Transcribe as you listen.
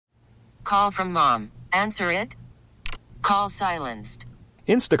Call from mom. Answer it. Call silenced.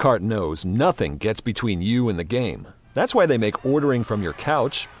 Instacart knows nothing gets between you and the game. That's why they make ordering from your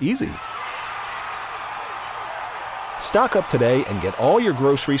couch easy. Stock up today and get all your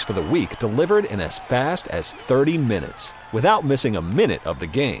groceries for the week delivered in as fast as 30 minutes without missing a minute of the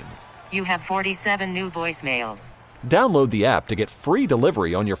game. You have 47 new voicemails. Download the app to get free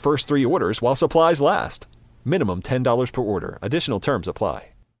delivery on your first 3 orders while supplies last. Minimum $10 per order. Additional terms apply.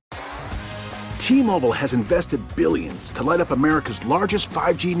 T-Mobile has invested billions to light up America's largest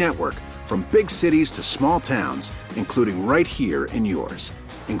 5G network, from big cities to small towns, including right here in yours.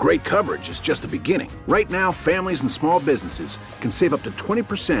 And great coverage is just the beginning. Right now, families and small businesses can save up to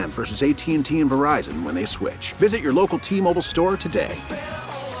 20% versus AT&T and Verizon when they switch. Visit your local T-Mobile store today.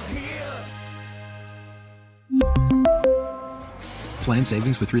 Plan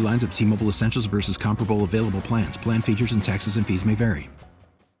savings with 3 lines of T-Mobile Essentials versus comparable available plans. Plan features and taxes and fees may vary.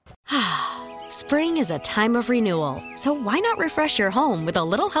 Spring is a time of renewal, so why not refresh your home with a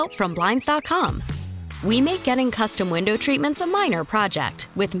little help from Blinds.com? We make getting custom window treatments a minor project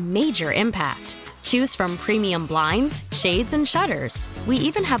with major impact. Choose from premium blinds, shades, and shutters. We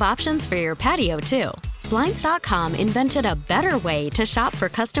even have options for your patio, too. Blinds.com invented a better way to shop for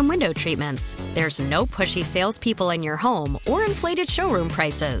custom window treatments. There's no pushy salespeople in your home or inflated showroom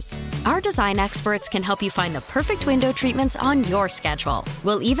prices. Our design experts can help you find the perfect window treatments on your schedule.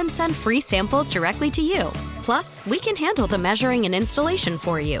 We'll even send free samples directly to you. Plus, we can handle the measuring and installation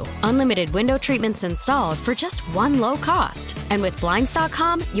for you. Unlimited window treatments installed for just one low cost. And with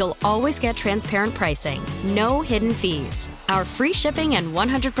Blinds.com, you'll always get transparent pricing. No hidden fees. Our free shipping and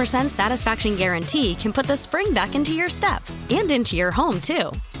 100% satisfaction guarantee can put the spring back into your step and into your home,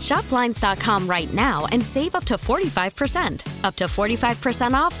 too. Shop Blinds.com right now and save up to 45%. Up to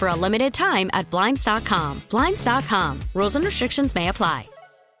 45% off for a limited time at Blinds.com. Blinds.com. Rules and restrictions may apply.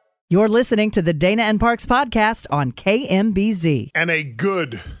 You're listening to the Dana and Parks podcast on KMBZ. And a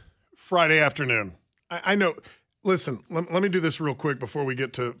good Friday afternoon. I know. Listen, let me do this real quick before we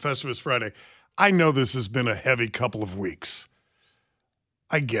get to Festivus Friday. I know this has been a heavy couple of weeks.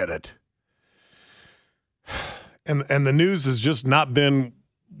 I get it. And the news has just not been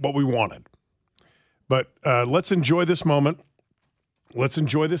what we wanted. But let's enjoy this moment. Let's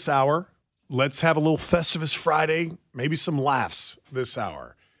enjoy this hour. Let's have a little Festivus Friday, maybe some laughs this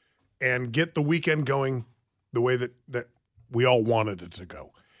hour, and get the weekend going the way that we all wanted it to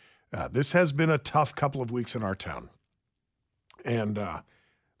go. This has been a tough couple of weeks in our town. And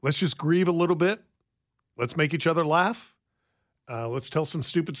let's just grieve a little bit. Let's make each other laugh. Let's tell some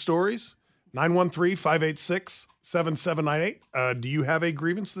stupid stories. 913-586-7798. Do you have a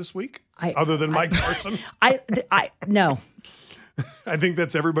grievance this week other than Mike Carson? No. I think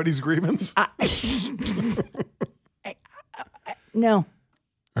that's everybody's grievance. No.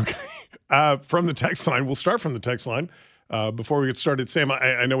 Okay. From the text line, we'll start from the text line. Before we get started, Sam,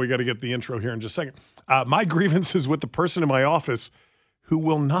 I know we got to get the intro here in just a second. My grievance is with the person in my office who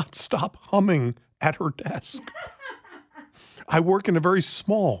will not stop humming at her desk. I work in a very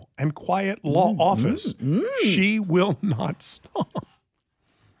small and quiet law office. She will not stop.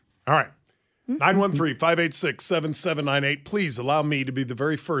 All right. 913-586-7798. Please allow me to be the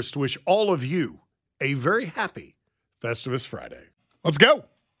very first to wish all of you a very happy Festivus Friday. Let's go.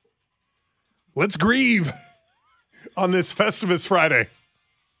 Let's grieve on this Festivus Friday.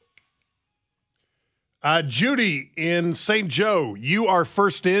 Judy in St. Joe, you are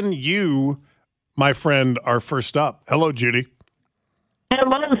first in. You, my friend, are first up. Hello, Judy.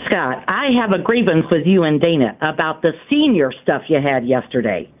 Hello, Scott. I have a grievance with you and Dana about the senior stuff you had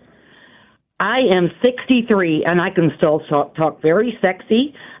yesterday. I am 63, and I can still talk very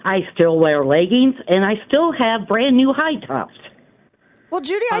sexy. I still wear leggings, and I still have brand new high tops. Well,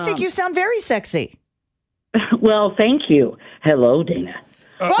 Judy, I think you sound very sexy. Well, thank you. Hello, Dana.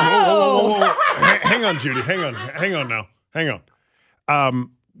 Whoa! Hang on, Judy. Hang on now. Hang on.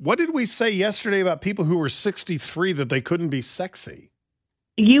 What did we say yesterday about people who were 63 that they couldn't be sexy?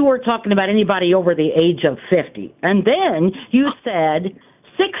 You were talking about anybody over the age of 50. And then you said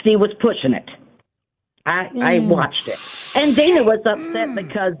 60 was pushing it. I watched it. And Dana was upset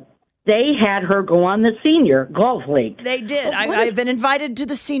because they had her go on the senior golf league. They did. I've been invited to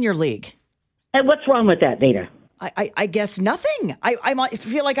the senior league. And what's wrong with that, Dana? I guess nothing. I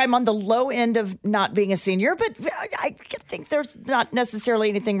feel like I'm on the low end of not being a senior, but I think there's not necessarily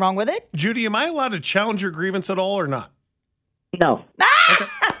anything wrong with it. Judy, am I allowed to challenge your grievance at all or not? No. Okay.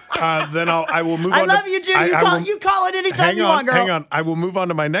 Then I will move on. I love you, Judy. You call it anytime you want, girl. Hang on. I will move on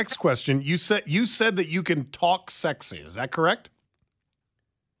to my next question. You said that you can talk sexy. Is that correct?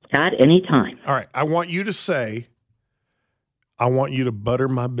 At any time. All right. I want you to say, I want you to butter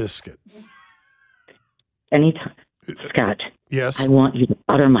my biscuit. Anytime. Scott. Yes? I want you to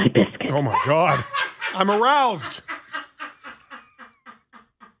butter my biscuit. Oh, my God. I'm aroused.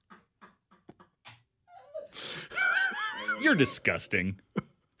 You're disgusting.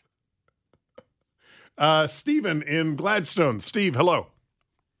 Stephen in Gladstone. Steve, hello.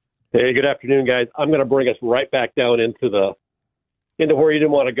 Hey, good afternoon, guys. I'm going to bring us right back down into where you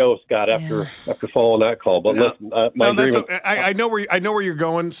didn't want to go, Scott, after following that call. But listen, I know where you're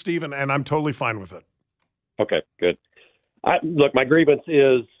going, Stephen, and I'm totally fine with it. Okay, good. Look, my grievance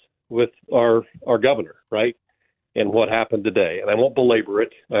is with our governor, right, and what happened today. And I won't belabor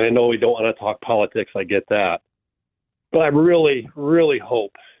it. I know we don't want to talk politics. I get that. But I really, really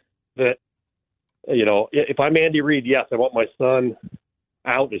hope that, if I'm Andy Reid, yes, I want my son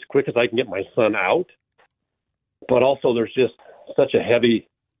out as quick as I can get my son out. But also there's just such a heavy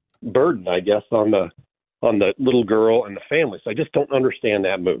burden, I guess, on the little girl and the family. So I just don't understand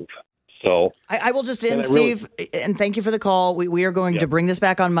that move. So I will just end, Steve, and thank you for the call. We are going to bring this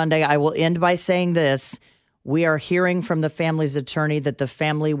back on Monday. I will end by saying this. We are hearing from the family's attorney that the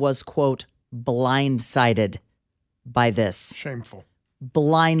family was, quote, blindsided by this. Shameful.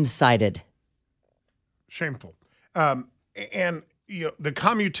 Blindsided. Shameful. And the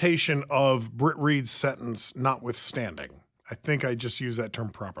commutation of Britt Reed's sentence notwithstanding, I think I just used that term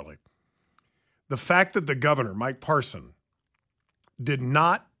properly. The fact that the governor, Mike Parson, did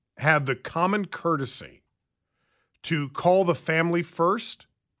not have the common courtesy to call the family first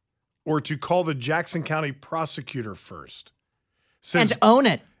or to call the Jackson County prosecutor first. And own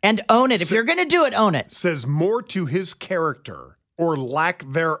it. If you're going to do it, own it. Says more to his character or lack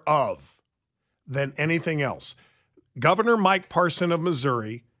thereof than anything else. Governor Mike Parson of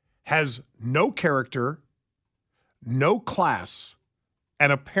Missouri has no character, no class,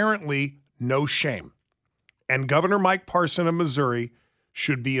 and apparently no shame. And Governor Mike Parson of Missouri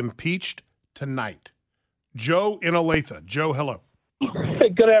should be impeached tonight. Joe in Olathe. Joe, hello. Hey,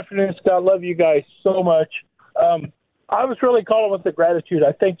 good afternoon, Scott. Love you guys so much. I was really calling with the gratitude.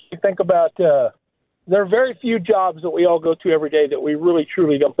 I think you think about there are very few jobs that we all go to every day that we really,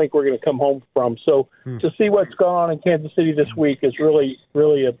 truly don't think we're going to come home from. So to see what's going on in Kansas City this week is really,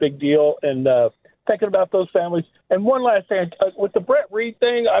 really a big deal. And thinking about those families. And one last thing, with the Brett Reed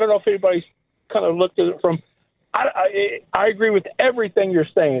thing, I don't know if anybody's kind of looked at it from I agree with everything you're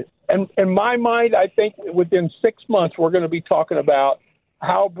saying. And in my mind, I think within 6 months, we're going to be talking about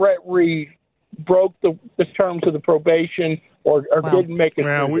how Brett Reed broke the terms of the probation or didn't make it.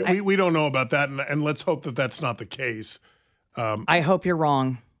 Well, we don't know about that, and let's hope that that's not the case. I hope you're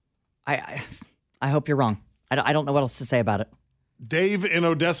wrong. I hope you're wrong. I don't know what else to say about it. Dave in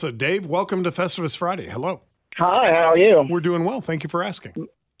Odessa. Dave, welcome to Festivus Friday. Hello. Hi, how are you? We're doing well. Thank you for asking.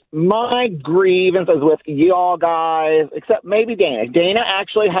 My grievance is with you all guys, except maybe Dana. Dana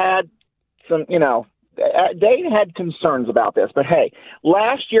actually had some, Dana had concerns about this. But, hey,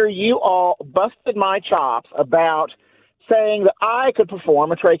 last year you all busted my chops about saying that I could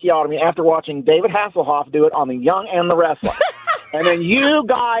perform a tracheotomy after watching David Hasselhoff do it on The Young and the Restless. And then you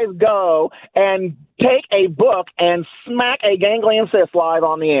guys go and take a book and smack a ganglion cyst live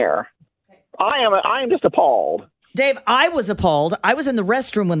on the air. I am just appalled. Dave, I was appalled. I was in the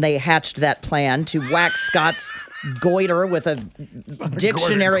restroom when they hatched that plan to whack Scott's goiter with a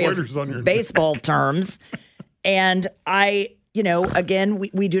dictionary of baseball terms. And again,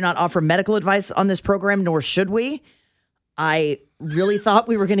 we do not offer medical advice on this program, nor should we. I really thought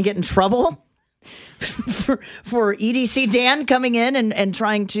we were going to get in trouble for EDC Dan coming in and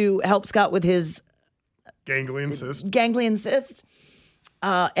trying to help Scott with his ganglion cyst.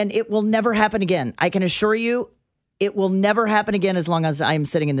 And it will never happen again. I can assure you. It will never happen again as long as I am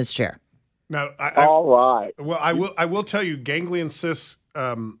sitting in this chair. Now, all right. Well, I will tell you, ganglion cysts,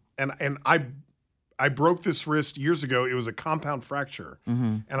 and I broke this wrist years ago. It was a compound fracture,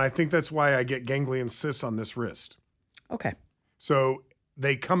 and I think that's why I get ganglion cysts on this wrist. Okay. So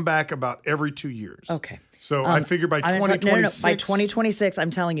they come back about every 2 years. Okay. So I figure by 2026. By 2026,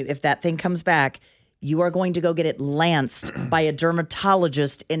 I'm telling you, if that thing comes back, you are going to go get it lanced by a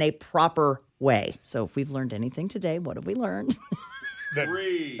dermatologist in a proper way. So if we've learned anything today, what have we learned?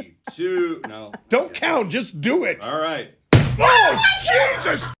 3, 2, no. Don't count, just do it. All right. Oh,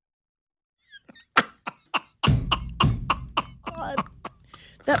 Jesus! God.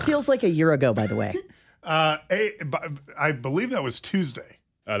 That feels like a year ago, by the way. I believe that was Tuesday.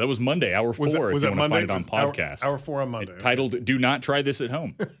 That was Monday, hour 4, if you want to find it on podcast. Hour 4 on Monday. Titled, Do Not Try This at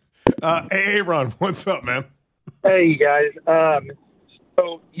Home. Hey, Ron, what's up, man? Hey, you guys.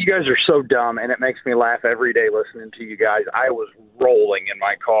 So you guys are so dumb, and it makes me laugh every day listening to you guys. I was rolling in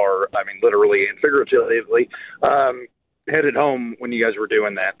my car, I mean, literally and figuratively. headed home when you guys were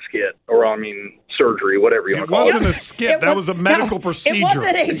doing that skit, or surgery, whatever you want to call it. It wasn't a skit. That was a medical procedure. It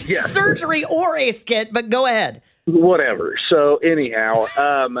wasn't a surgery or a skit, but go ahead. Whatever. So anyhow,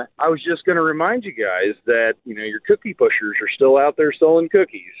 I was just going to remind you guys that, your cookie pushers are still out there selling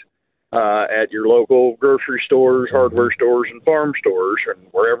cookies at your local grocery stores, hardware stores, and farm stores, and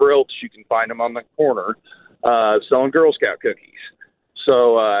wherever else you can find them on the corner, selling Girl Scout cookies.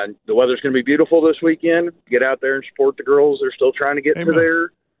 So the weather's going to be beautiful this weekend. Get out there and support the girls. They're still trying to get to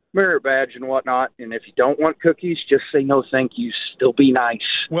their merit badge and whatnot. And if you don't want cookies, just say no thank you. Still be nice.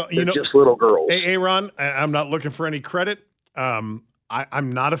 Well, They're just little girls. Hey, Aaron, I'm not looking for any credit. I'm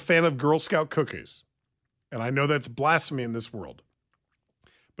not a fan of Girl Scout cookies. And I know that's blasphemy in this world.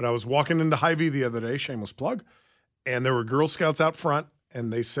 But I was walking into Hy-Vee the other day, shameless plug, and there were Girl Scouts out front,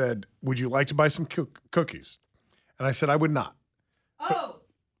 and they said, would you like to buy some cookies? And I said, I would not.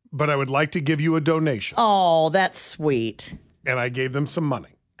 But I would like to give you a donation. Oh, that's sweet. And I gave them some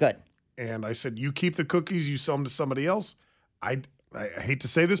money. Good. And I said, you keep the cookies, you sell them to somebody else. I hate to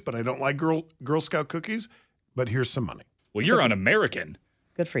say this, but I don't like Girl Scout cookies, but here's some money. Well, you're un-American.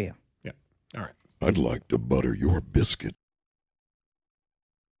 Good for you. Yeah. All right. I'd like to butter your biscuit.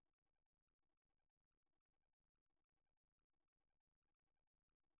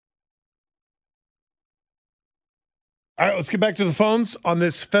 All right, let's get back to the phones on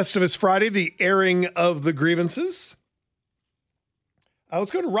this Festivus Friday, the airing of the grievances. Let's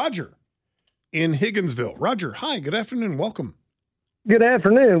go to Roger in Higginsville. Roger, hi, good afternoon, welcome. Good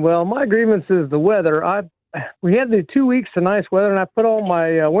afternoon. Well, my grievance is the weather. We had the 2 weeks of nice weather, and I put all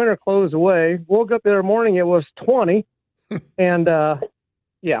my winter clothes away. Woke up the other morning, it was 20, and so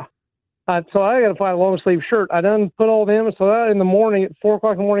I got to find a long sleeve shirt. I done put all them, so that in the morning, at 4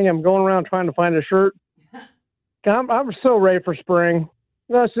 o'clock in the morning, I'm going around trying to find a shirt. I'm so ready for spring.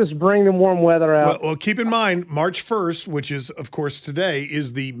 Let's just bring the warm weather out. Well, keep in mind, March 1st, which is, of course, today,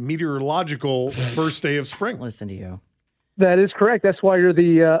 is the meteorological first day of spring. Listen to you. That is correct. That's why you're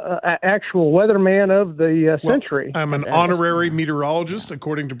the actual weatherman of the century. I'm an honorary meteorologist,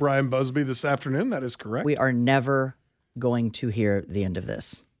 according to Brian Busby this afternoon. That is correct. We are never going to hear the end of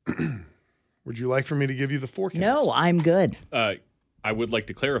this. Would you like for me to give you the forecast? No, I'm good. I would like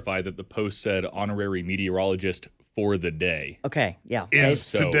to clarify that the post said honorary meteorologist for the day. Okay, yeah.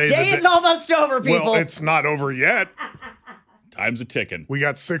 Is today day is almost over, people. Well, it's not over yet. Time's a ticking. We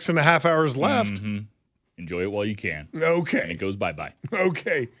got 6.5 hours left. Mm-hmm. Enjoy it while you can. Okay. And it goes bye-bye.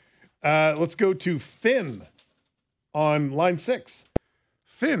 Okay. Let's go to Finn on line 6.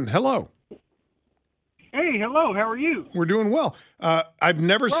 Finn, hello. Hey, hello. How are you? We're doing well. I've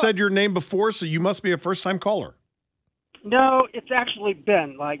never said your name before, so you must be a first-time caller. No, it's actually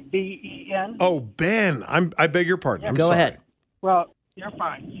Ben, like B-E-N. Oh, Ben. I beg your pardon. I'm Go sorry. ahead. Well, you're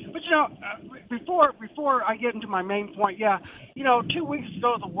fine. But, before I get into my main point, 2 weeks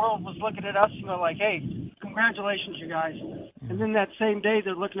ago the world was looking at us and go like, hey, congratulations, you guys. And then that same day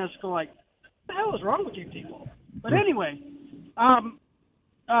they're looking at us and go like, what the hell is wrong with you people? But anyway,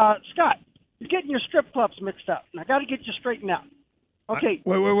 Scott, you're getting your strip clubs mixed up. And I got to get you straightened out. Okay.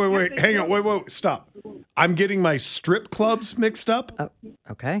 Wait. Hang on. Wait. Stop. I'm getting my strip clubs mixed up?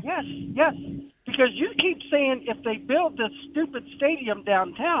 Okay. Yes. Because you keep saying if they build this stupid stadium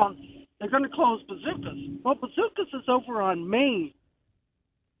downtown, they're going to close Bazookas. Well, Bazookas is over on Main,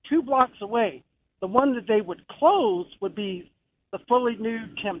 2 blocks away. The one that they would close would be the fully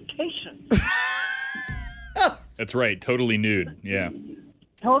nude Temptation. That's right. Totally nude. Yeah.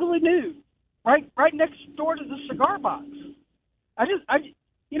 Totally nude. Right next door to the cigar box. I didn't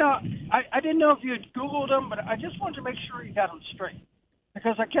know if you had Googled them, but I just wanted to make sure you got them straight.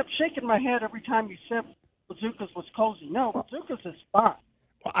 Because I kept shaking my head every time you said Bazookas was closing. No, Bazookas is fine.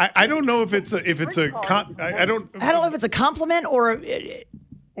 I don't know if it's a I don't know if it's a compliment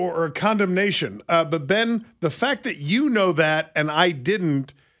or a condemnation. But Ben, the fact that you know that and I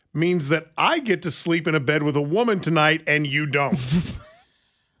didn't means that I get to sleep in a bed with a woman tonight and you don't.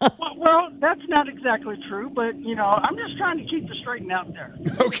 Well, that's not exactly true, but, I'm just trying to keep the straightened out there.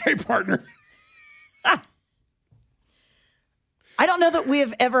 Okay, partner. I don't know that we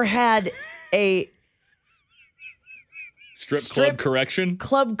have ever had a strip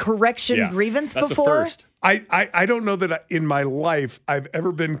club correction grievance that's before. A first. I don't know that in my life I've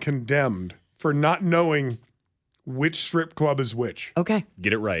ever been condemned for not knowing which strip club is which. Okay.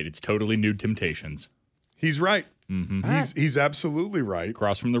 Get it right. It's totally nude Temptations. He's right. Mm-hmm. He's absolutely right.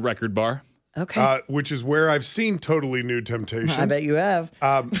 Across from the record bar. Okay. Which is where I've seen Totally Nude Temptations. I bet you have.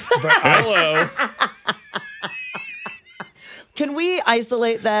 Hello. Can we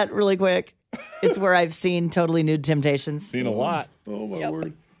isolate that really quick? It's where I've seen Totally Nude Temptations. Seen a lot. Oh, my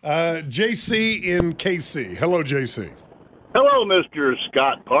word. JC in KC. Hello, JC. Hello, Mr.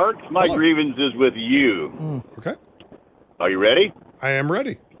 Scott Parks. My grievance is with you. Okay. Are you ready? I am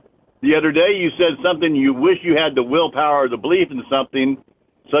ready. The other day you said something, you wish you had the willpower or the belief in something,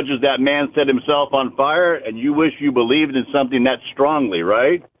 such as that man set himself on fire, and you wish you believed in something that strongly,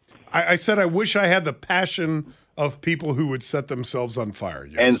 right? I said I wish I had the passion of people who would set themselves on fire.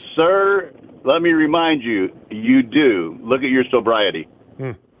 Yes. And, sir, let me remind you, you do. Look at your sobriety.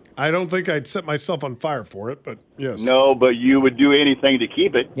 I don't think I'd set myself on fire for it, but yes. No, but you would do anything to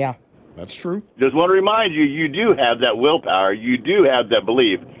keep it. Yeah. That's true. Just want to remind you, you do have that willpower. You do have that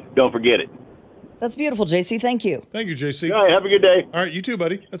belief. Don't forget it. That's beautiful, JC. Thank you. Thank you, JC. All right, have a good day. All right, you too,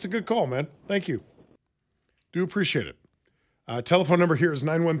 buddy. That's a good call, man. Thank you. Do appreciate it. Telephone number here is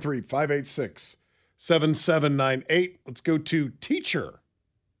 913-586-7798. Let's go to Teacher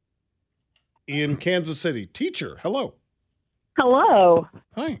in Kansas City. Teacher, hello. Hello.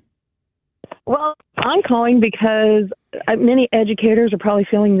 Hi. Well, I'm calling because many educators are probably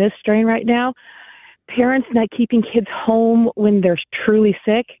feeling this strain right now. Parents not keeping kids home when they're truly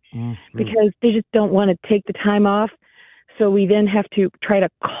sick because they just don't want to take the time off. So we then have to try to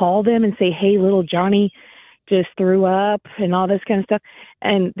call them and say, hey, little Johnny just threw up and all this kind of stuff.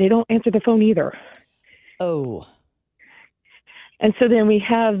 And they don't answer the phone either. Oh. And so then we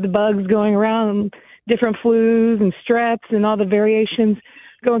have the bugs going around, different flus and streps and all the variations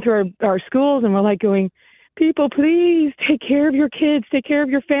going through our schools. And we're like going, people, please take care of your kids, take care of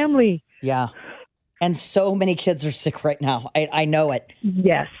your family. Yeah. And so many kids are sick right now. I know it.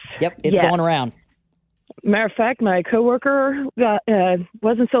 Yes. Yep. It's going around. Matter of fact, my coworker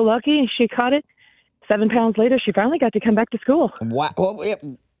wasn't so lucky. She caught it. 7 pounds later, she finally got to come back to school. Wow.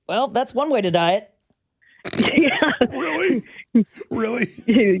 Well, that's one way to die it. Yeah. Really?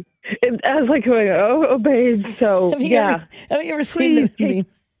 Really? I was like, oh, babe. So, have you ever seen the meme?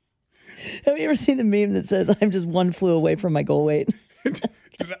 Have you ever seen the meme that says, I'm just one flu away from my goal weight?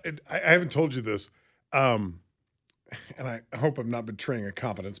 I haven't told you this, and I hope I'm not betraying a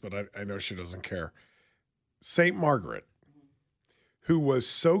confidence, but I know she doesn't care. St. Margaret, who was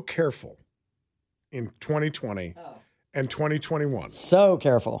so careful in 2020 and 2021. So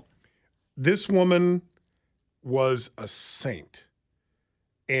careful. This woman was a saint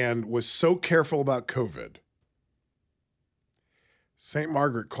and was so careful about COVID. St.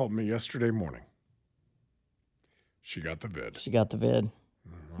 Margaret called me yesterday morning. She got the vid.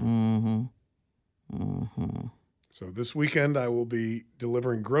 Mm-hmm. So this weekend I will be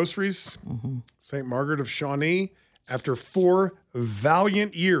delivering groceries. St. Margaret of Shawnee, after 4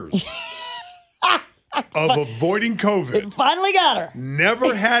 valiant years of avoiding COVID. It finally got her.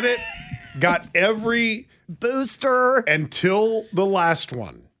 Never had it. Got every booster until the last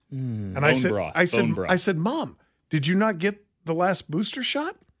one. And I said, Mom, did you not get the last booster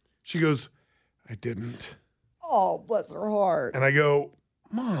shot? She goes, I didn't. Oh, bless her heart. And I go,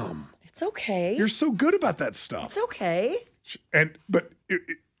 Mom, it's okay. You're so good about that stuff. It's okay. But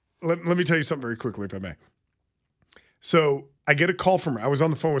let me tell you something very quickly, if I may. So I get a call from her. I was on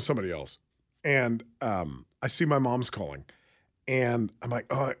the phone with somebody else, and I see my mom's calling. And I'm like,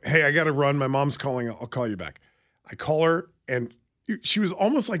 oh, hey, I got to run. My mom's calling. I'll call you back. I call her, and she was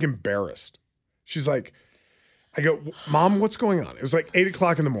almost like embarrassed. She's like, I go, Mom, what's going on? It was like 8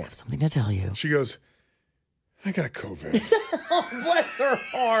 o'clock in the morning. I have something to tell you. She goes, I got COVID. Oh, bless her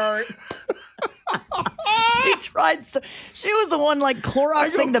heart. She tried. She was the one like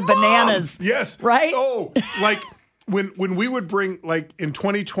Cloroxing the bananas. Yes. Right? Oh, like when we would bring, like in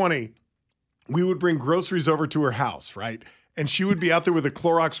 2020, we would bring groceries over to her house, right? And she would be out there with the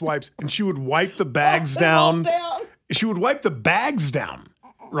Clorox wipes, and she would wipe the bags down. She would wipe the bags down,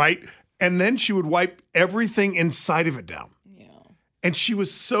 right? And then she would wipe everything inside of it down. Yeah. And she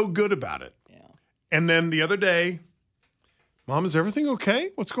was so good about it. Yeah. And then the other day, Mom, is everything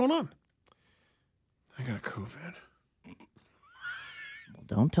okay? What's going on? I got COVID. Well,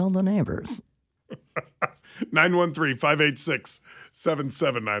 don't tell the neighbors.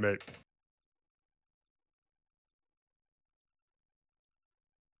 913-586-7798.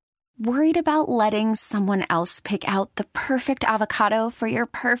 Worried about letting someone else pick out the perfect avocado for your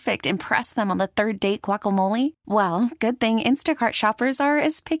perfect impress them on the third date guacamole? Well, good thing Instacart shoppers are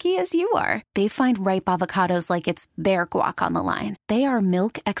as picky as you are. They find ripe avocados like it's their guac on the line. They are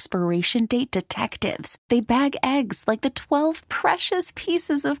milk expiration date detectives. They bag eggs like the 12 precious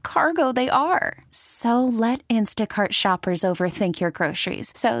pieces of cargo they are. So let Instacart shoppers overthink your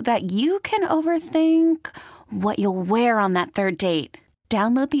groceries so that you can overthink what you'll wear on that third date.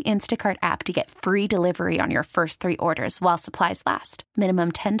 Download the Instacart app to get free delivery on your first 3 orders while supplies last.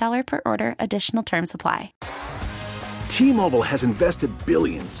 Minimum $10 per order. Additional terms apply. T-Mobile has invested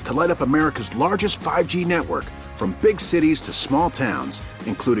billions to light up America's largest 5G network, from big cities to small towns,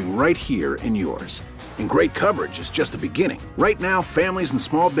 including right here in yours. And great coverage is just the beginning. Right now, families and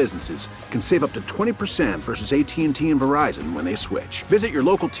small businesses can save up to 20% versus AT&T and Verizon when they switch. Visit your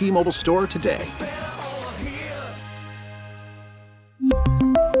local T-Mobile store today.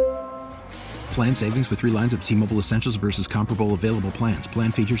 Plan savings with 3 lines of T-Mobile Essentials versus comparable available plans. Plan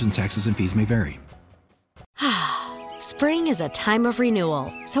features and taxes and fees may vary. Spring is a time of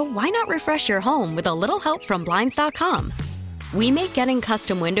renewal, so why not refresh your home with a little help from Blinds.com? We make getting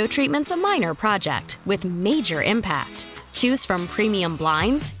custom window treatments a minor project with major impact. Choose from premium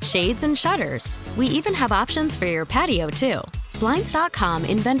blinds, shades, and shutters. We even have options for your patio, too. Blinds.com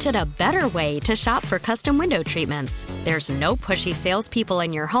invented a better way to shop for custom window treatments. There's no pushy salespeople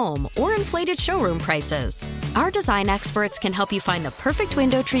in your home or inflated showroom prices. Our design experts can help you find the perfect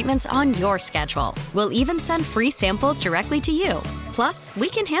window treatments on your schedule. We'll even send free samples directly to you. Plus, we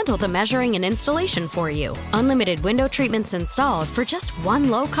can handle the measuring and installation for you. Unlimited window treatments installed for just one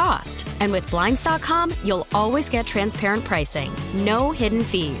low cost. And with Blinds.com, you'll always get transparent pricing. No hidden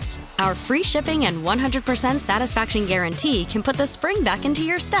fees. Our free shipping and 100% satisfaction guarantee can put the spring back into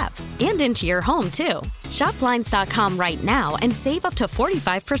your step and into your home, too. Shop Blinds.com right now and save up to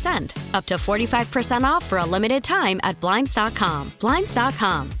 45%. Up to 45% off for a limited time at Blinds.com.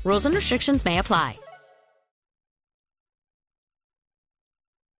 Blinds.com. Rules and restrictions may apply.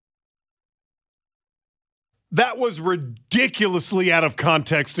 That was ridiculously out of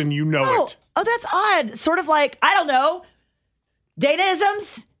context, and you know it. Oh, that's odd. Sort of like, I don't know,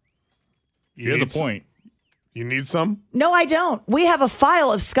 Dana-isms? He has a point. You need some? No, I don't. We have a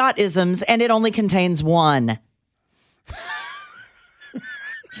file of Scott-isms, and it only contains one.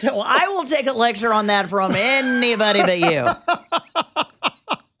 So I will take a lecture on that from anybody but you.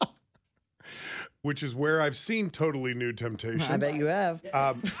 Which is where I've seen Totally New Temptations. I bet you have.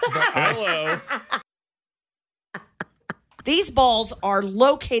 Hello. These balls are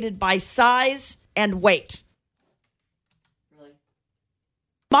located by size and weight. Really?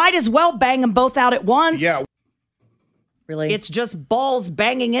 Might as well bang them both out at once. Yeah. Really? It's just balls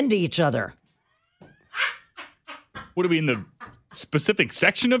banging into each other. What are we in the specific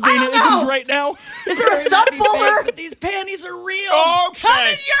section of Dana-isms right now? Is there a subfolder? But these panties are real.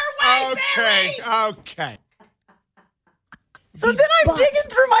 Coming your way, Sammy! Okay. So then I'm digging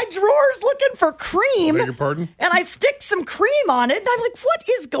through my drawers looking for cream. Beg your pardon? And I stick some cream on it. And I'm like, what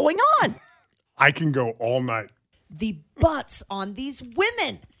is going on? I can go all night. The butts on these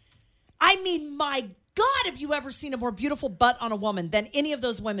women. I mean, my God, have you ever seen a more beautiful butt on a woman than any of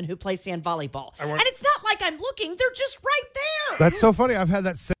those women who play sand volleyball? And it's not like I'm looking. They're just right there. That's so funny. I've had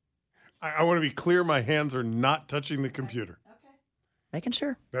that same. I want to be clear. My hands are not touching the computer. Okay. Making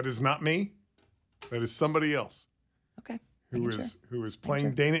sure. That is not me. That is somebody else. Okay. Who is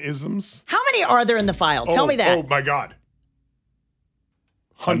playing Dana-isms. How many are there in the file? Tell me that. Oh, my God.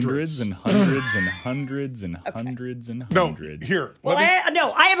 Hundreds and hundreds and hundreds and hundreds and hundreds. No, here. Well,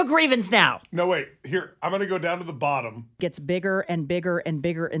 I have a grievance now. No, wait. Here, I'm going to go down to the bottom. Gets bigger and bigger and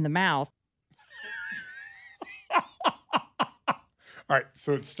bigger in the mouth. All right,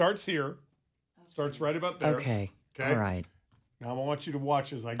 so it starts here. Starts right about there. Okay. All right. Now I want you to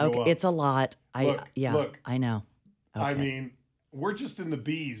watch as I go up. It's a lot. Look. I know. Okay. I mean, we're just in the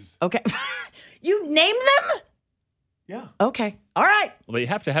B's. Okay. You name them? Yeah. Okay. All right. Well, they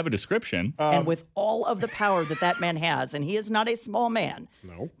have to have a description. And with all of the power that man has, and he is not a small man,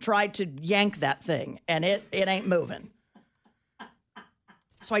 tried to yank that thing, and it ain't moving.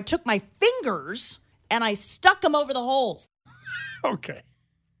 So I took my fingers, and I stuck them over the holes. Okay.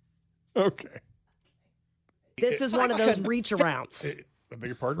 This is one of those reach-arounds. I beg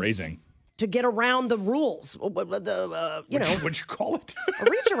your pardon? Phrasing. To get around the rules. What'd you call it? A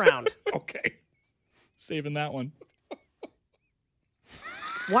reach-around. Okay. Saving that one.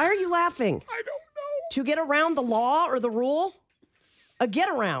 Why are you laughing? I don't know. To get around the law or the rule? A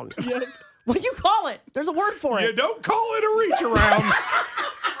get-around. Yeah. What do you call it? There's a word for it. You don't call it a reach-around.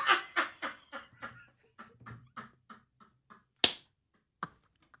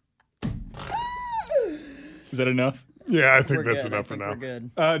 Is that enough? Yeah, I think that's enough for now. We're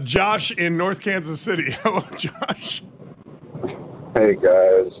good. Josh in North Kansas City. Hello, Josh. Hey,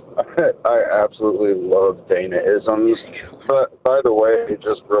 guys. I absolutely love Dana-isms. But, by the way,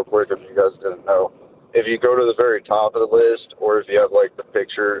 just real quick, if you guys didn't know, if you go to the very top of the list, or if you have, like, the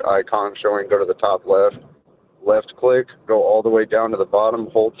picture icon showing, go to the top left click, go all the way down to the bottom,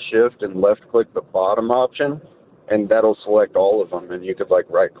 hold shift, and left click the bottom option, and that'll select all of them, and you could, like,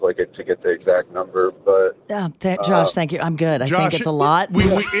 right-click it to get the exact number. But Josh, thank you. I'm good. I think it's a lot.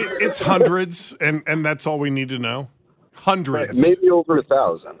 It's hundreds, and that's all we need to know. Hundreds. Maybe over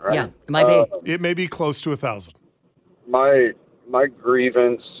 1,000, right? Yeah, it might be. It may be close to 1,000. My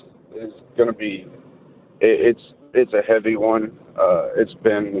grievance is going to be, it's a heavy one. It's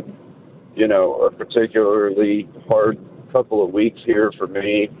been, a particularly hard couple of weeks here for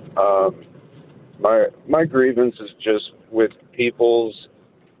me. My grievance is just with people's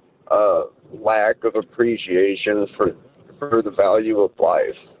lack of appreciation for the value of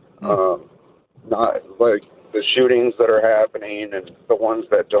life. Not like the shootings that are happening and the ones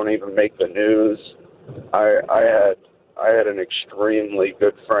that don't even make the news. I had an extremely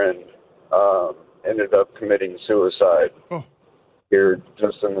good friend ended up committing suicide here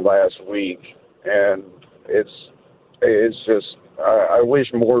just in the last week, and it's just I wish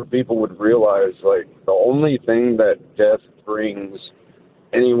more people would realize, like, the only thing that death brings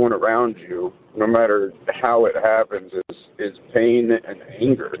anyone around you, no matter how it happens, is pain and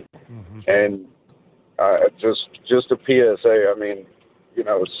anger. And just a PSA. I mean,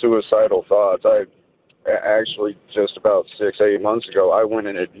 suicidal thoughts. I actually just about 6-8 months ago, I went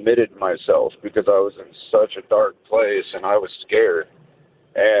and admitted myself because I was in such a dark place and I was scared.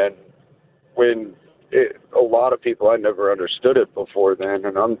 And when a lot of people, I never understood it before then,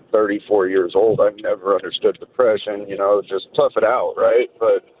 and I'm 34 years old. I've never understood depression. Just tough it out, right?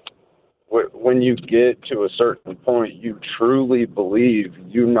 But when you get to a certain point, you truly believe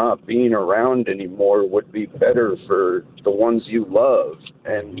you not being around anymore would be better for the ones you love,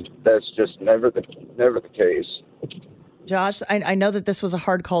 and that's just never the case. Josh, I know that this was a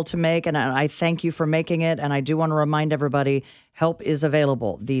hard call to make, and I thank you for making it. And I do want to remind everybody, help is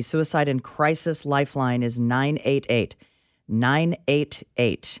available. The Suicide and Crisis Lifeline is 988.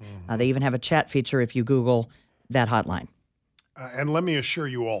 988. They even have a chat feature if you Google that hotline. And let me assure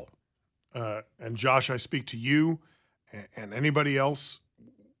you all, and Josh, I speak to you and anybody else,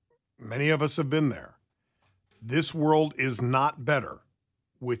 many of us have been there. This world is not better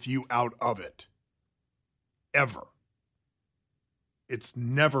with you out of it. Ever. It's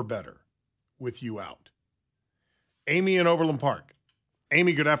never better with you out. Amy in Overland Park.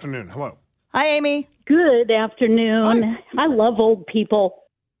 Amy, good afternoon. Hello. Hi, Amy. Good afternoon. Hi. I love old people.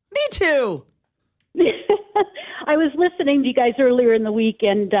 Me too. I was listening to you guys earlier in the week,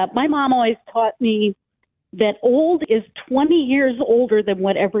 and my mom always taught me that old is 20 years older than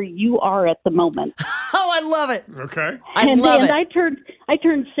whatever you are at the moment. Oh, I love it. Okay. I love it. I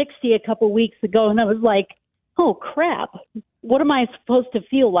turned 60 a couple weeks ago, and I was like, oh, crap. What am I supposed to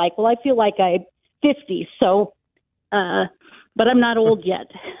feel like? Well, I feel like I'm 50, so, but I'm not old yet.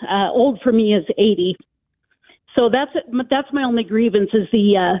 Old for me is 80. So that's my only grievance is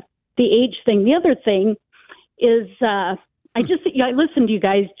the age thing. The other thing is I listen to you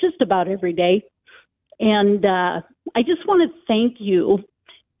guys just about every day, and I just want to thank you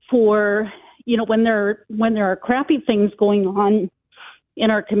for, when there are crappy things going on in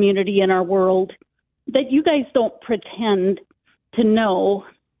our community, in our world, that you guys don't pretend to know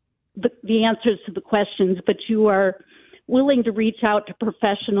the answers to the questions, but you are willing to reach out to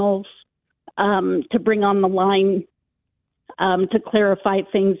professionals to bring on the line to clarify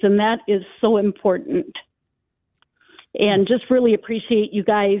things, and that is so important. And just really appreciate you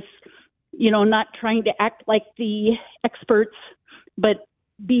guys, not trying to act like the experts, but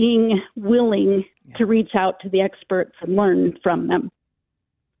being willing to reach out to the experts and learn from them.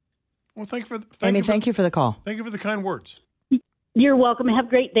 Well, thank you for the call. Thank you for the kind words. You're welcome. Have a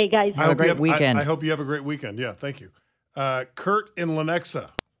great day, guys. Have a great weekend. I hope you have a great weekend. Yeah, thank you. Kurt in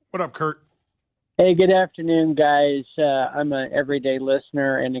Lenexa. What up, Kurt? Hey, good afternoon, guys. I'm an everyday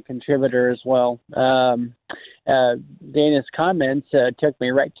listener and a contributor as well. Dana's comments took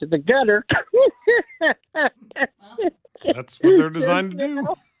me right to the gutter. That's what they're designed to do.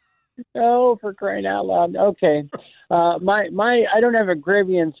 Oh, for crying out loud. Okay. I don't have a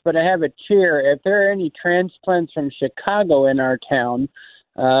grievance, but I have a cheer. If there are any transplants from Chicago in our town,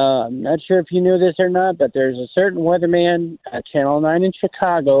 I'm not sure if you knew this or not, but there's a certain weatherman at Channel 9 in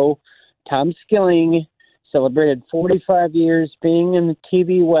Chicago, Tom Skilling, celebrated 45 years being in the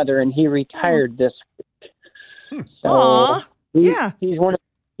TV weather, and he retired this week. So he's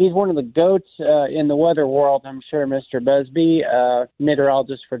one of the goats in the weather world. I'm sure Mr. Busby,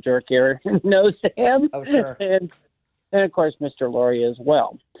 meteorologist for Jerk Air, knows him. Oh, sure. and of course, Mr. Laurie as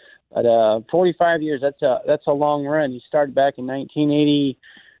well. But 45 years, that's a long run. He started back in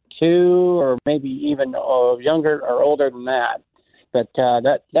 1982, or maybe even younger or older than that. But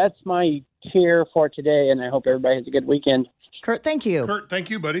that's my cheer for today, and I hope everybody has a good weekend. Kurt, thank you. Kurt, thank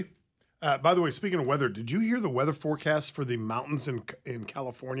you, buddy. By the way, speaking of weather, did you hear the weather forecast for the mountains in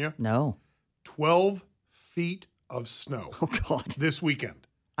California? No. 12 feet of snow. Oh, God. This weekend.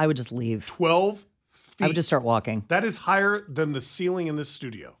 I would just leave. 12 I would just start walking. That is higher than the ceiling in this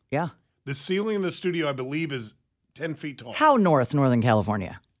studio. Yeah. The ceiling in the studio, I believe, is 10 feet tall. How north, Northern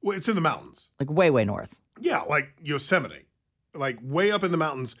California? Well, it's in the mountains. Like way, way north. Yeah, like Yosemite. Like way up in the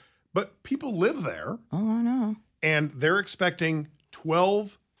mountains. But people live there. Oh, I know. And they're expecting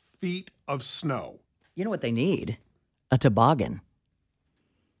 12 feet of snow. You know what they need? A toboggan.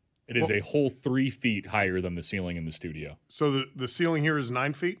 It is a whole 3 feet higher than the ceiling in the studio. So the ceiling here is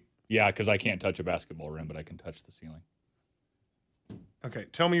 9 feet? Yeah, because I can't touch a basketball rim, but I can touch the ceiling. Okay,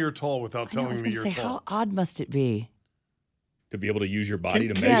 tell me you're tall without telling me you're tall. How odd must it be? To be able to use your body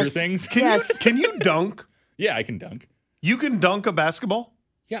to measure things? Can you dunk? Yeah, I can dunk. You can dunk a basketball?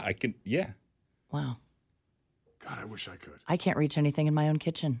 Yeah, I can. Yeah. Wow. God, I wish I could. I can't reach anything in my own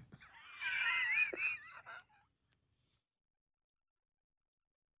kitchen.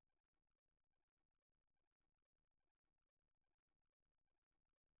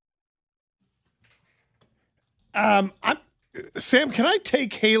 Sam, can I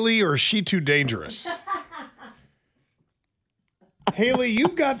take Haley or is she too dangerous? Haley,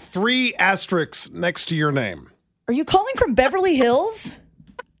 you've got 3 asterisks next to your name. Are you calling from Beverly Hills?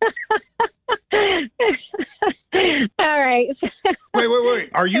 All right. Wait.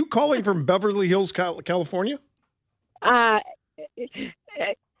 Are you calling from Beverly Hills, California?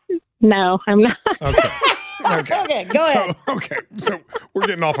 No, I'm not. Okay, go ahead. So we're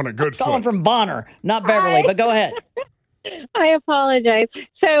getting off on a good foot. Calling from Bonner, not Beverly, but go ahead. I apologize.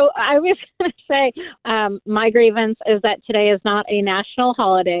 So I was going to say my grievance is that today is not a national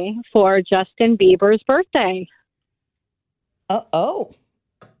holiday for Justin Bieber's birthday. Oh.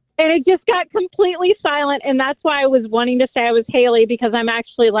 And it just got completely silent, and that's why I was wanting to say I was Haley, because I'm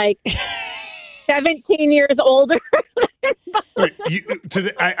actually like 17 years older. Wait,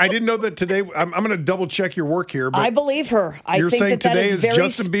 today, I didn't know that today. I'm going to double check your work here. But I believe her. You're think saying that today is is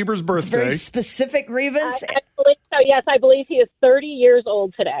Justin Bieber's birthday. It's a very specific grievance. I believe so. Yes, I believe he is 30 years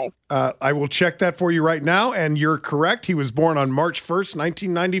old today. I will check that for you right now, and you're correct. He was born on March 1st,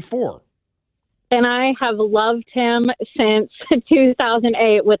 1994. And I have loved him since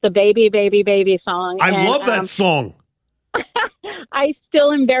 2008 with the Baby, Baby, Baby song. I love that song. I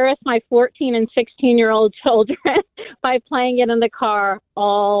still embarrass my 14 and 16-year-old children by playing it in the car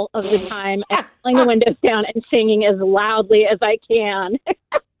all of the time and pulling the windows down and singing as loudly as I can.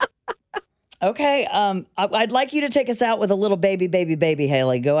 Okay. I'd like you to take us out with a little Baby, Baby, Baby,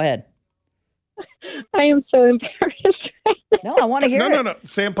 Haley. Go ahead. I am so embarrassed. No, I want to hear it. No.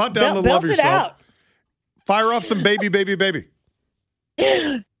 Sam, pot down the love Belt it yourself. out. Fire off some Baby, Baby, Baby.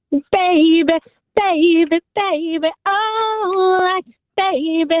 Baby, baby, baby, oh, like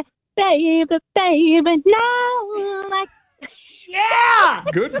baby, baby, baby, no, like. Yeah!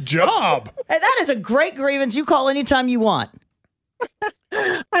 Good job. Hey, that is a great grievance. You call anytime you want.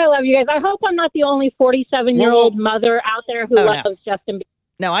 I love you guys. I hope I'm not the only 47-year-old mother out there who loves Justin Bieber.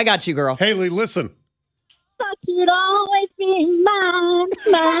 No, I got you, girl. Haley, listen. But you'd always be mine,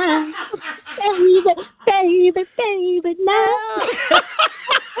 baby, baby, baby, no.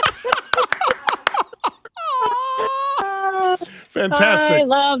 Fantastic. I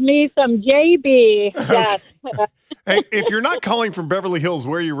love me some JB. Yes. Hey, if you're not calling from Beverly Hills,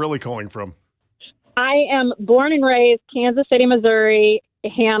 where are you really calling from? I am born and raised Kansas City, Missouri.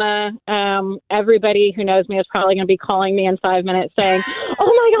 Hannah, everybody who knows me is probably going to be calling me in 5 minutes saying, oh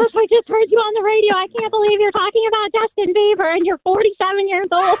my gosh, I just heard you on the radio. I can't believe you're talking about Justin Bieber and you're 47 years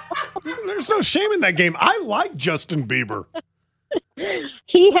old. There's no shame in that game. I like Justin Bieber.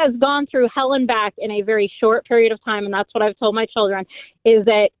 He has gone through hell and back in a very short period of time. And that's what I've told my children is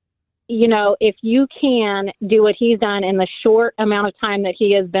that, you know, if you can do what he's done in the short amount of time that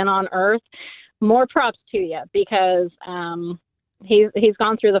he has been on earth, more props to you because, he's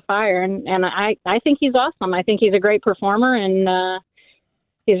gone through the fire and I think he's awesome. I think he's a great performer and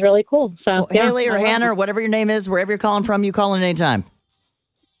he's really cool. So well, Haley or Hannah or whatever your name is, wherever you're calling from, you call in anytime.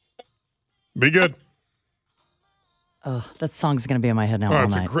 Be good. Oh, that song's going to be in my head now all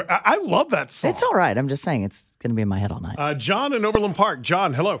night. I love that song. It's all right. I'm just saying it's going to be in my head all night. John in Overland Park.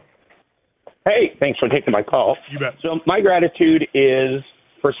 John, hello. Hey, thanks for taking my call. You bet. So my gratitude is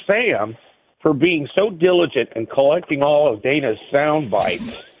for Sam for being so diligent in collecting all of Dana's sound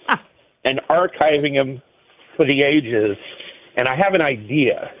bites and archiving them for the ages. And I have an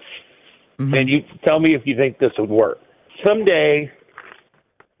idea. Mm-hmm. And you tell me if you think this would work. Someday,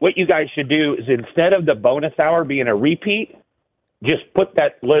 what you guys should do is instead of the bonus hour being a repeat, just put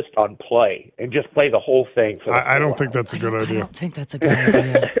that list on play and just play the whole thing. For I don't think that's a good idea. I don't think that's a good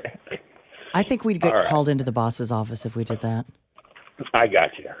idea. I think we'd get called into the boss's office if we did that. I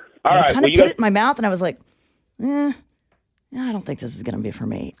got you. All right. I kind of put it in my mouth, and I was like, I don't think this is going to be for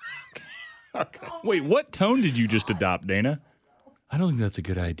me. Okay. Wait, what tone did you just adopt, Dana? I don't think that's a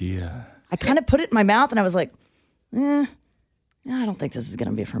good idea. I kind of put it in my mouth, and I was like, I don't think this is going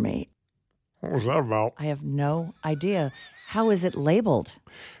to be for me. What was that about? I have no idea. How is it labeled?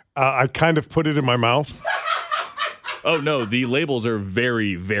 I kind of put it in my mouth. Oh, no, the labels are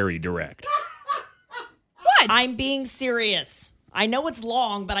very, very direct. What? I'm being serious. I know it's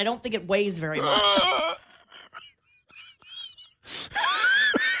long, but I don't think it weighs very much.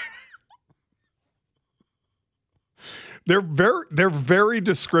 They're very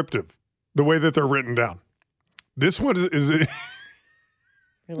descriptive, the way that they're written down. This one is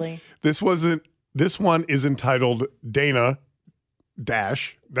Really? This one is entitled Dana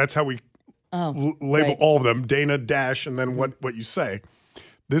Dash. That's how we label right. all of them. Dana Dash, and then what you say.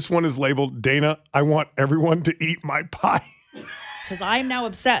 This one is labeled Dana, I want everyone to eat my pie. Because I'm now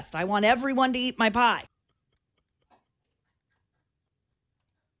obsessed. I want everyone to eat my pie.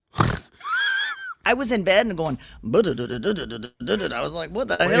 I was in bed and going, I was like, what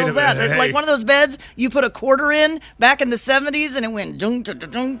the Wait hell a is that? minute, It's like hey. one of those beds you put a quarter in back in the 70s and it went dunk, dunk,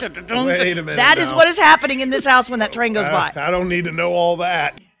 dunk, dunk, dunk. Wait a minute That is now. what is happening in this house when that train goes by. I don't need to know all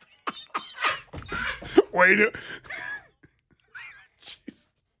that. Wait a...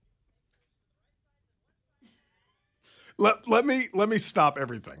 Let me stop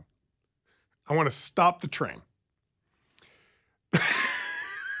everything. I want to stop the train.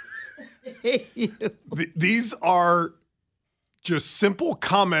 These are just simple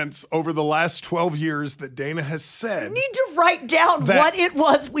comments over the last 12 years that Dana has said. You need to write down what it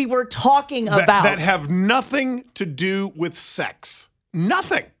was we were talking about. That have nothing to do with sex.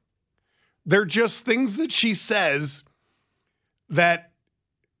 Nothing. They're just things that she says that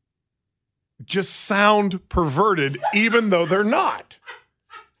just sound perverted, even though they're not.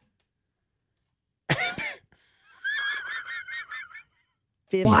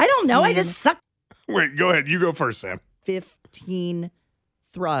 Well, I don't know. I just suck. Wait, go ahead. You go first, Sam. 15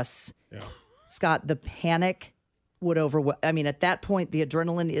 thrusts. Yeah. Scott, the panic would overwhelm. I mean, at that point, the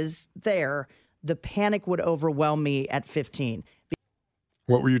adrenaline is there. The panic would overwhelm me at 15.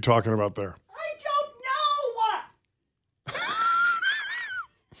 What were you talking about there? I don't know.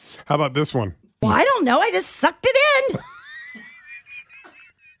 How about this one? Well, I don't know. I just sucked it in.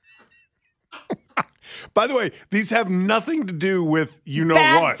 By the way, these have nothing to do with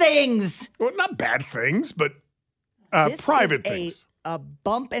Bad what. things. Well, not bad things, but This private is things. A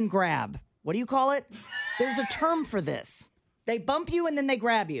bump and grab. What do you call it? There's a term for this. They bump you and then they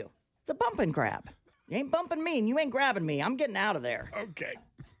grab you. It's a bump and grab. You ain't bumping me and you ain't grabbing me. I'm getting out of there. Okay.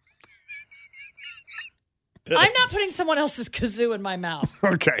 I'm not putting someone else's kazoo in my mouth.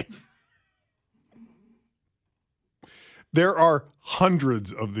 Okay. There are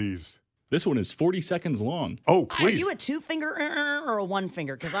hundreds of these. This one is 40 seconds long. Oh, Are please. you a 2-finger or a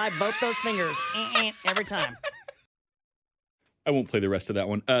 1-finger? Because I have both those fingers every time. I won't play the rest of that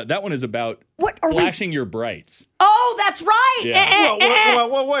one. That one is about What are flashing your brights. Oh, that's right. Yeah.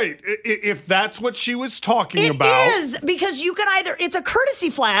 Well, wait. If that's what she was talking It about. is because you can it's a courtesy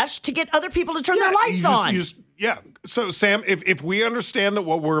flash to get other people to turn their lights on. Yeah. So, Sam, if we understand that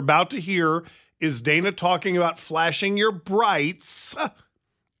what we're about to hear is Dana talking about flashing your brights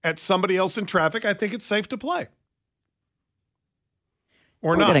at somebody else in traffic, I think it's safe to play.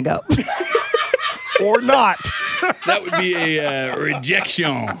 Or not. We're going to go. Or not. That would be a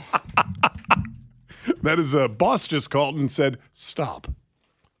rejection. That is a boss just called and said, stop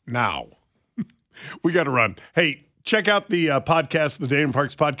now. We got to run. Hey, check out the podcast, the Dana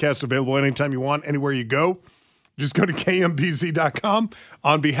Parks podcast, available anytime you want, anywhere you go. Just go to kmbz.com.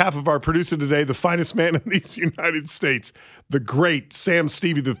 On behalf of our producer today, the finest man in these United States, the great Sam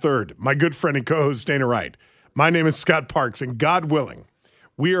Stevie III, my good friend and co-host Dana Wright. My name is Scott Parks, and God willing,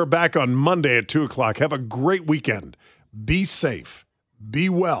 we are back on Monday at 2 o'clock. Have a great weekend. Be safe, be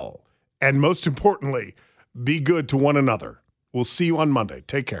well, and most importantly, be good to one another. We'll see you on Monday.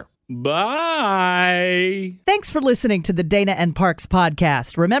 Take care. Bye. Thanks for listening to the Dana and Parks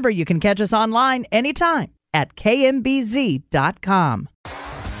podcast. Remember, you can catch us online anytime at kmbz.com.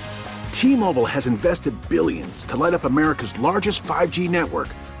 T-Mobile has invested billions to light up America's largest 5G network,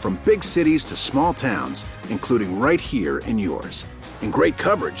 from big cities to small towns, including right here in yours. And great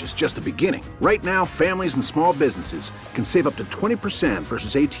coverage is just the beginning. Right now, families and small businesses can save up to 20%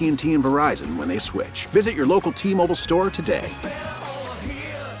 versus AT&T and Verizon when they switch. Visit your local T-Mobile store today.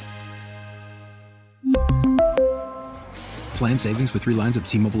 Plan savings with 3 lines of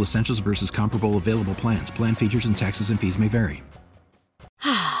T-Mobile Essentials versus comparable available plans. Plan features and taxes and fees may vary.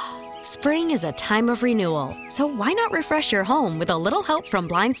 Spring is a time of renewal, so why not refresh your home with a little help from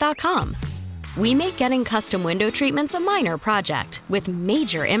Blinds.com? We make getting custom window treatments a minor project with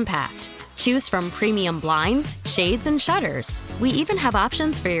major impact. Choose from premium blinds, shades, and shutters. We even have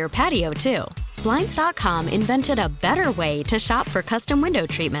options for your patio, too. Blinds.com invented a better way to shop for custom window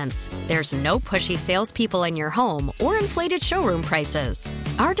treatments. There's no pushy salespeople in your home or inflated showroom prices.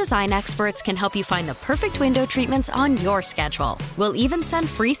 Our design experts can help you find the perfect window treatments on your schedule. We'll even send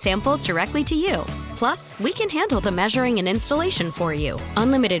free samples directly to you. Plus, we can handle the measuring and installation for you.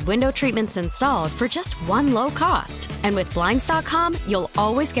 Unlimited window treatments installed for just one low cost. And with Blinds.com, you'll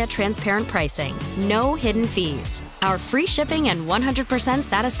always get transparent pricing. No hidden fees. Our free shipping and 100%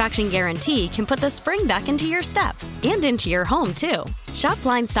 satisfaction guarantee can put the spring back into your step and into your home, too. Shop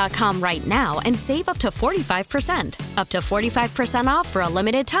Blinds.com right now and save up to 45%. Up to 45% off for a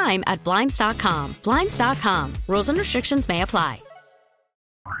limited time at Blinds.com. Blinds.com. Rules and restrictions may apply.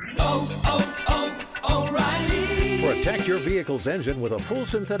 Protect your vehicle's engine with a full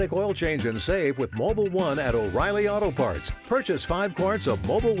synthetic oil change and save with Mobile One at O'Reilly Auto Parts. Purchase 5 quarts of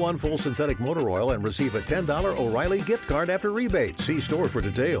Mobile One full synthetic motor oil and receive a $10 O'Reilly gift card after rebate. See store for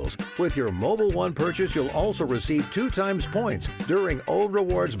details. With your Mobile One purchase, you'll also receive 2 times points during O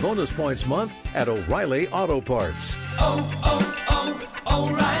Rewards Bonus Points Month at O'Reilly Auto Parts.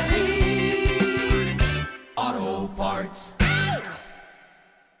 O'Reilly